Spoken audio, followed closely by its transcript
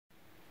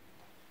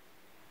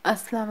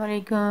अस्सलाम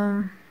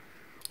वालेकुम।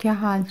 क्या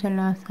हाल चल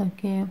रहा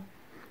सबके?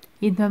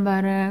 ईद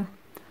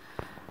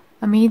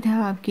मुबारक। उम्मीद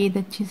है आपकी ईद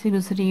अच्छी से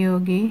गुजरी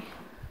होगी।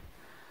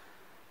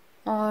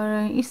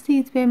 और इस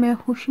ईद पे मैं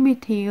खुश भी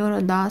थी और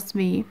उदास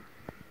भी।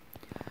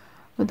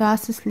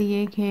 उदास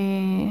इसलिए कि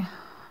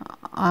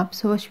आप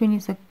सोच भी नहीं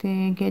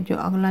सकते कि जो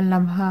अगला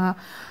लम्हा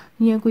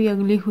या कोई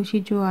अगली खुशी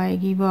जो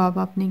आएगी वो आप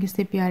अपने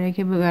किसी प्यारे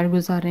के बगैर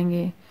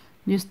गुजारेंगे,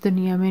 जिस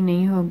दुनिया में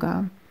नहीं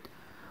होगा।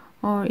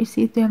 और इस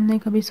ईद पे हमने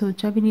कभी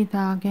सोचा भी नहीं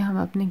था कि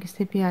हम अपने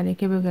किसी प्यारे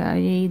के बगैर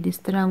ये ईद इस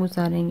तरह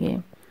गुजारेंगे।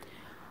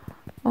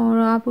 और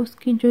आप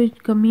उसकी जो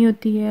कमी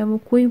होती है वो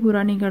कोई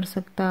पूरा नहीं कर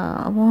सकता।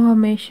 वो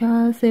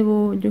हमेशा से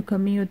वो जो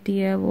कमी होती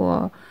है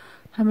वो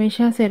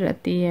हमेशा से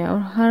रहती है, और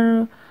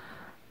हर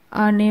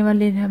आने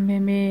वाले लम्हे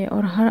में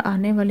और हर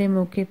आने वाले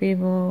मौके पे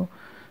वो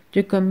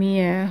जो कमी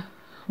है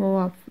वो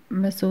आप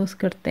महसूस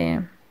करते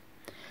हैं।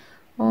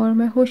 और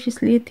मैं खुश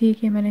इसलिए थी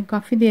कि मैंने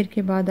काफ़ी देर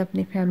के बाद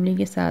अपनी फैमिली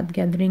के साथ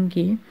गैदरिंग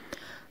की।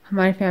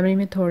 हमारी फैमिली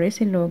में थोड़े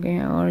से लोग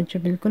हैं और जो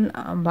बिल्कुल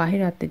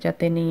बाहर आते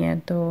जाते नहीं हैं,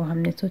 तो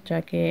हमने सोचा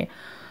कि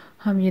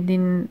हम ये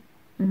दिन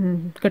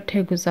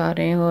इकट्ठे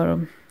गुजारें।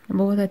 और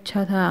बहुत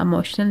अच्छा था,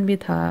 इमोशनल भी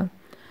था।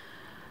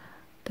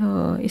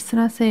 तो इस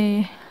तरह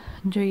से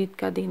जो ईद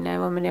का दिन है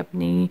वो मैंने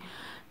अपनी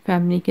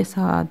फैमिली के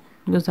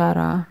साथ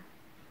गुजारा,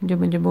 जो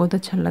मुझे बहुत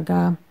अच्छा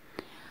लगा।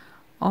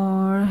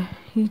 और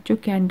ये जो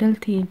कैंडल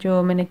थी,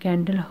 जो मैंने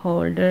कैंडल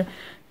होल्डर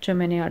जो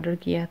मैंने ऑर्डर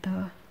किया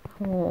था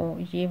वो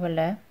ये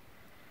वाला है,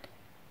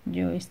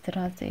 जो इस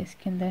तरह से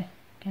इसके अंदर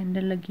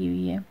कैंडल लगी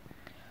हुई है।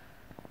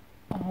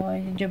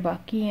 और जो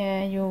बाकी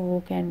हैं जो वो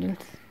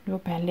कैंडल्स वो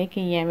पहले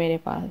के ही हैं मेरे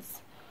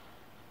पास।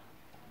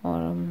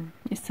 और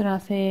इस तरह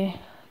से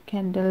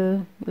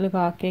कैंडल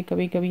लगा के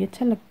कभी कभी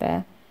अच्छा लगता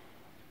है।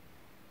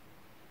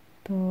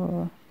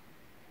 तो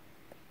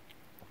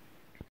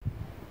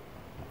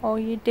और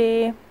ये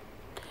डे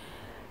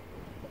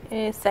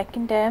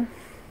सेकंड है,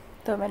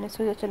 तो मैंने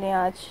सोचा चलें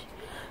आज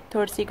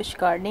थोड़ी सी कुछ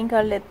गार्डनिंग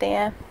कर लेते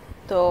हैं।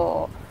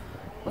 तो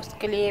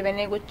उसके लिए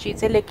मैंने कुछ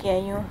चीज़ें लेके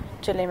आई हूँ,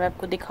 चलें मैं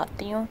आपको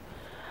दिखाती हूँ।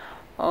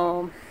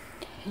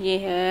 ये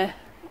है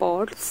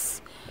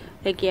पॉट्स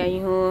लेके आई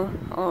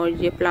हूँ, और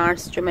ये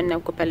प्लांट्स जो मैंने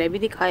आपको पहले भी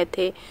दिखाए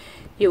थे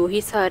ये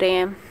वही सारे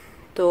हैं।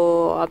 तो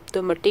अब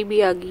तो मिट्टी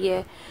भी आ गई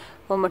है,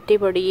 वो मिट्टी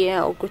पड़ी है,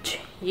 और कुछ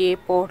ये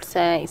पॉट्स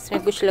हैं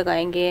इसमें कुछ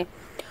लगाएंगे।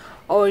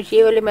 और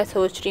ये वाले मैं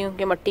सोच रही हूँ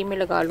कि मिट्टी में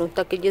लगा लूँ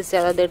ताकि ये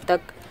ज़्यादा देर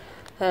तक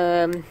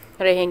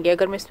रहेंगे।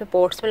 अगर मैं इसमें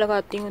पॉट्स में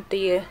लगाती हूँ तो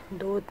ये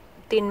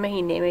 2-3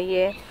 महीने में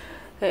ये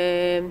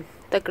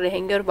तक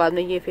रहेंगे, और बाद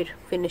में ये फिर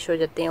फिनिश हो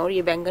जाते हैं। और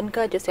ये बैंगन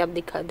का जैसे आप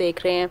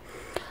देख रहे हैं,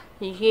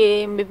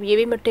 ये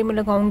भी मिट्टी में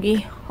लगाऊंगी।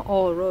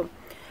 और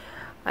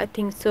आई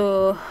थिंक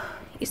सो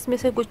इसमें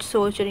से कुछ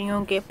सोच रही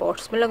हूँ कि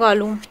पॉट्स में लगा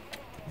लूँ,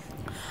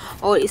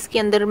 और इसके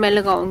अंदर मैं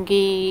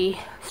लगाऊंगी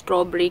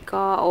स्ट्रॉबेरी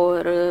का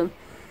और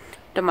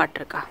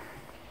टमाटर का।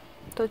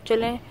 तो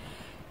चलें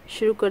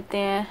शुरू करते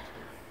हैं।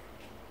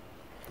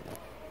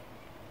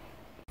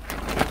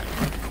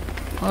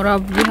 और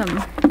अब ये हम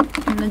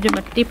जो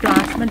मिट्टी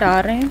प्लांट्स में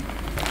डाल रहे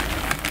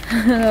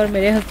हैं और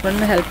मेरे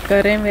हस्बैंड हेल्प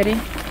कर रहे हैं मेरे।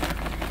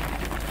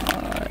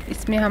 और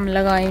इसमें हम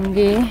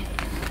लगाएंगे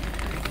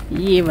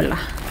ये वाला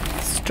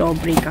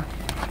स्ट्रॉबेरी का।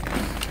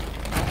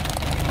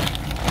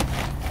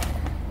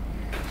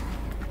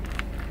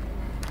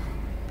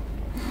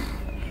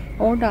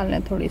 और डालना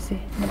है थोड़ी सी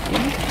मिट्टी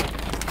में।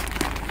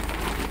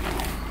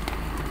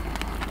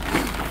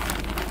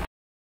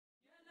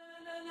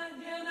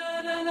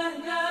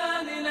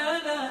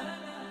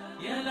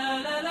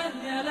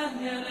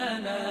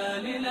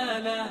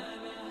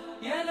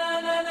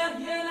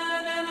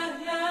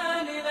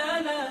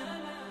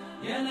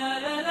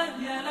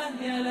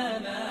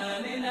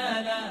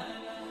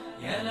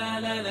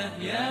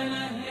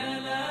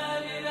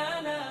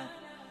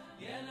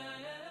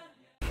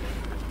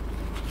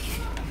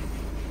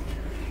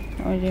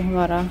 और ये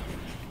हमारा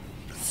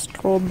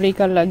स्ट्रॉबेरी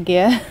का लग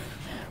गया है,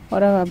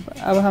 और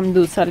अब हम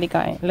दूसरा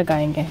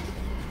लगाएंगे।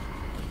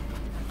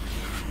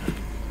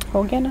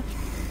 हो गया ना?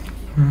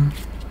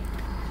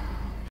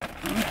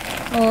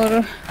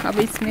 और अब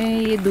इसमें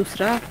ये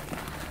दूसरा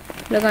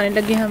लगाने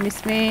लगे हम।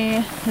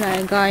 इसमें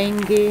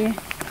लगाएंगे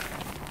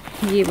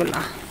ये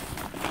वाला,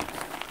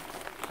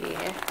 ये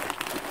है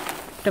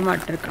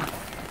टमाटर का,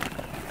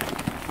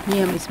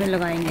 ये हम इसमें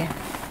लगाएंगे।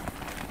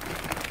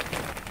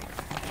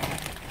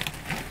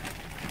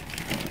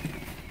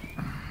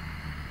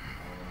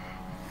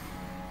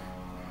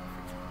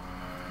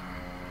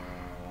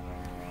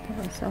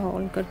 थोड़ा सा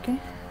होल करके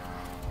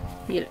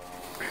ये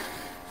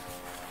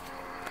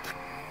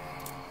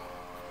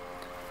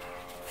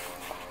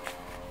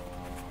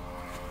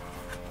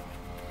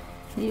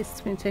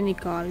इसमें से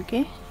निकाल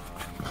के,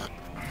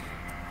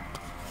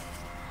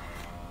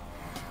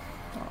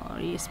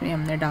 और ये इसमें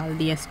हमने डाल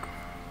दिया इसको।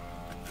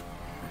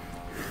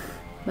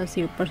 बस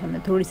ये ऊपर से हमने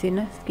थोड़ी सी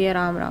ना इसके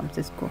आराम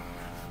से इसको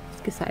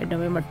इसके साइडों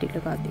में मिट्टी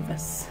लगा दी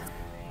बस।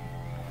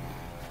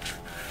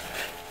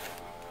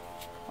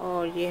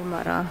 और ये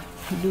हमारा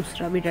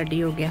दूसरा भी रेडी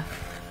हो गया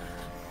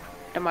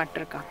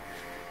टमाटर का।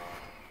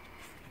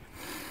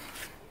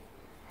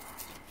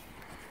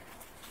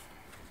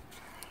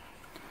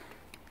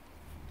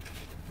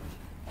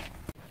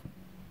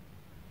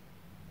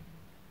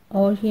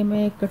 और ये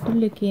मैं कटर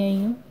लेके आई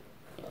हूँ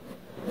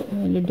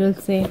लिडल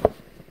से।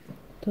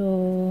 तो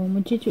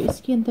मुझे जो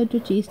इसके अंदर जो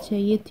चीज़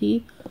चाहिए थी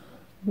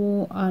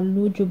वो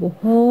आलू जो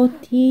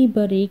बहुत ही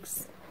बारीक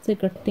से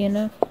कटते हैं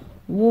ना,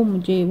 वो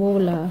मुझे वो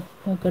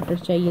वाला कटर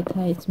चाहिए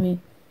था इसमें।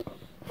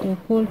 तो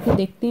खोल के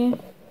देखते हैं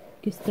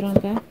किस तरह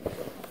का है।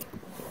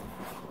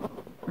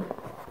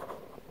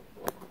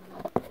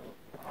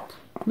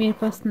 मेरे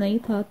पास नहीं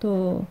था तो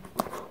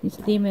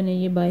इसलिए मैंने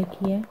ये बाय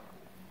किया।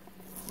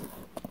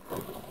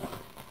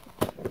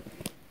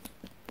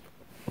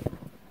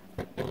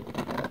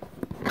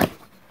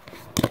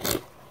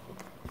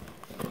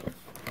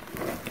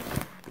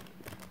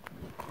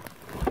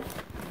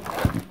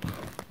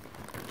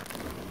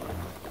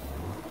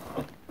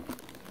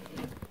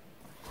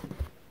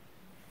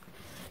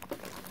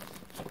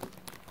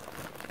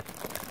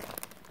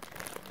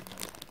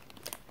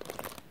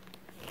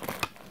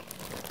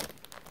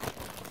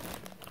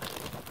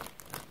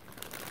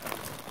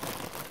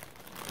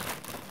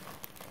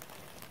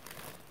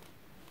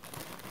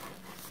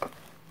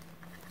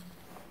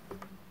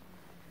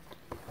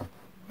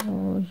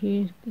 और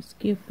ये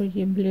इसके ऊपर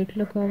ये ब्लेड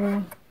लगा हुआ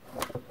है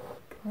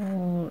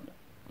और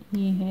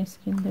ये है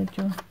इसके अंदर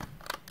जो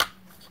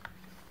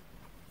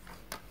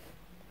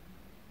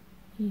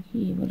एक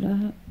ये वाला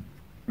है,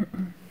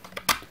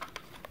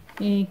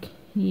 एक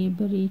ये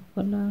बारीक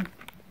वाला,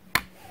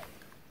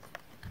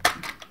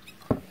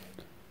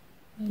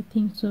 आई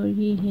थिंक सो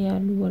ये है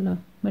आलू वाला।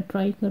 मैं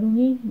ट्राई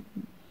करूँगी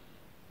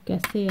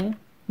कैसे है,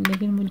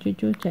 लेकिन मुझे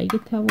जो चाहिए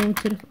था वो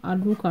सिर्फ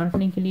आलू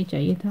काटने के लिए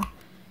चाहिए था,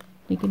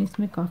 लेकिन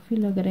इसमें काफ़ी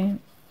लग रहे हैं।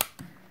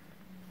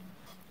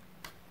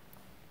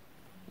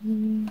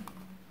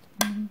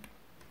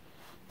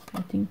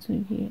 आई थिंक सो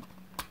ये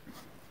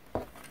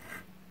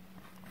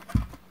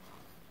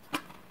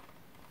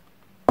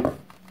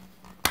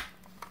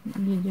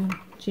जो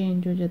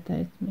चेंज हो जाता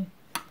है इसमें,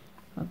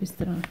 आप इस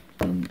तरह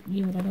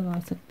ये वाला लगा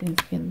सकते हैं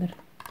इसके अंदर।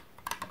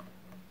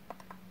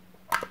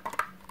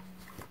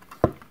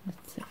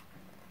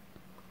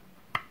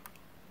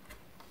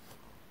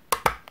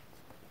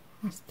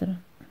 इस तरह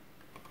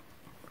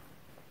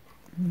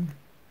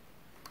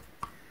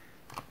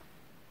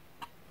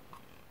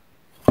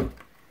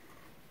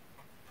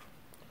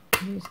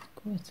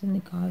इसको ऐसे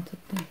निकाल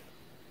सकते हैं।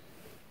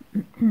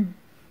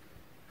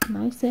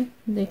 नाइस है,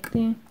 देखते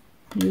हैं,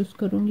 यूज़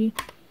करूँगी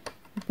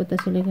पता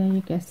चलेगा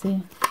ये कैसे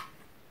है।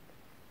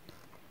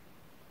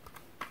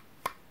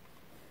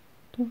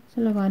 तो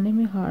इसे लगाने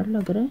में हार्ड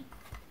लग रहा है,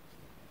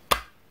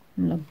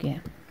 लग गया।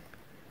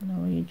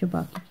 और ये जो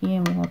बाकी किए हैं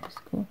वो आप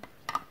इसको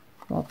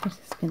वापस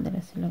इसके अंदर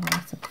ऐसे लगा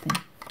सकते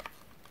हैं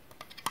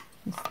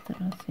इस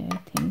तरह से। आई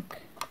थिंक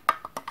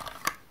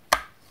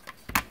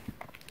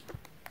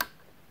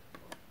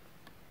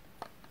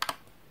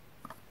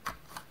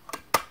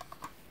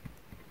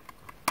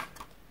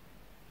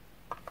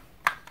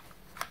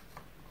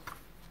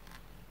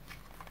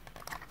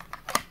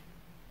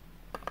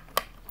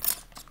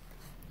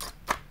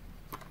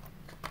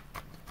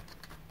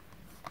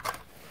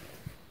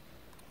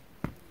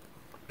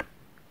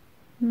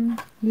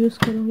यूज़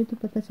करूँगी तो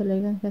पता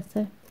चलेगा कैसा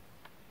है।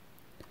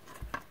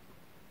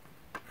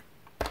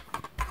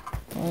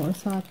 और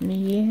साथ में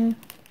ये है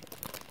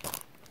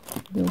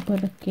जो ऊपर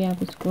रख के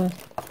आप इसको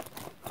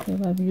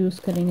जब आप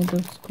यूज़ करेंगे तो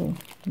उसको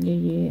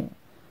ये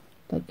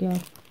ताकि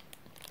आप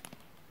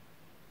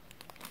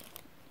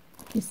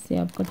इससे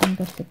आप कटिंग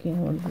कर सकें।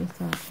 और ये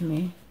साथ में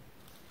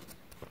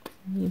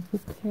ये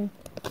बुक है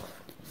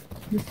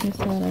जिसमें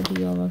सारा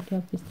दिया होगा कि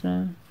आप किस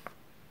तरह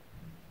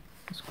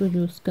इसको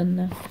यूज़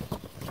करना है।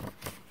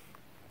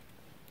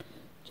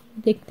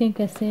 देखते हैं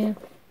कैसे है।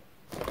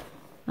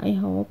 आई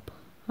होप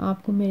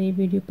आपको मेरी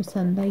वीडियो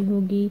पसंद आई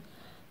होगी।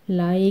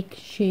 लाइक,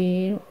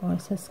 शेयर और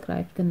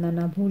सब्सक्राइब करना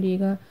ना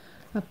भूलिएगा।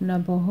 अपना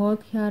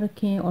बहुत ख्याल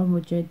रखें और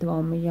मुझे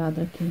दुआओं में याद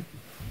रखें।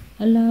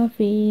 अल्लाह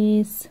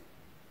हाफिज़।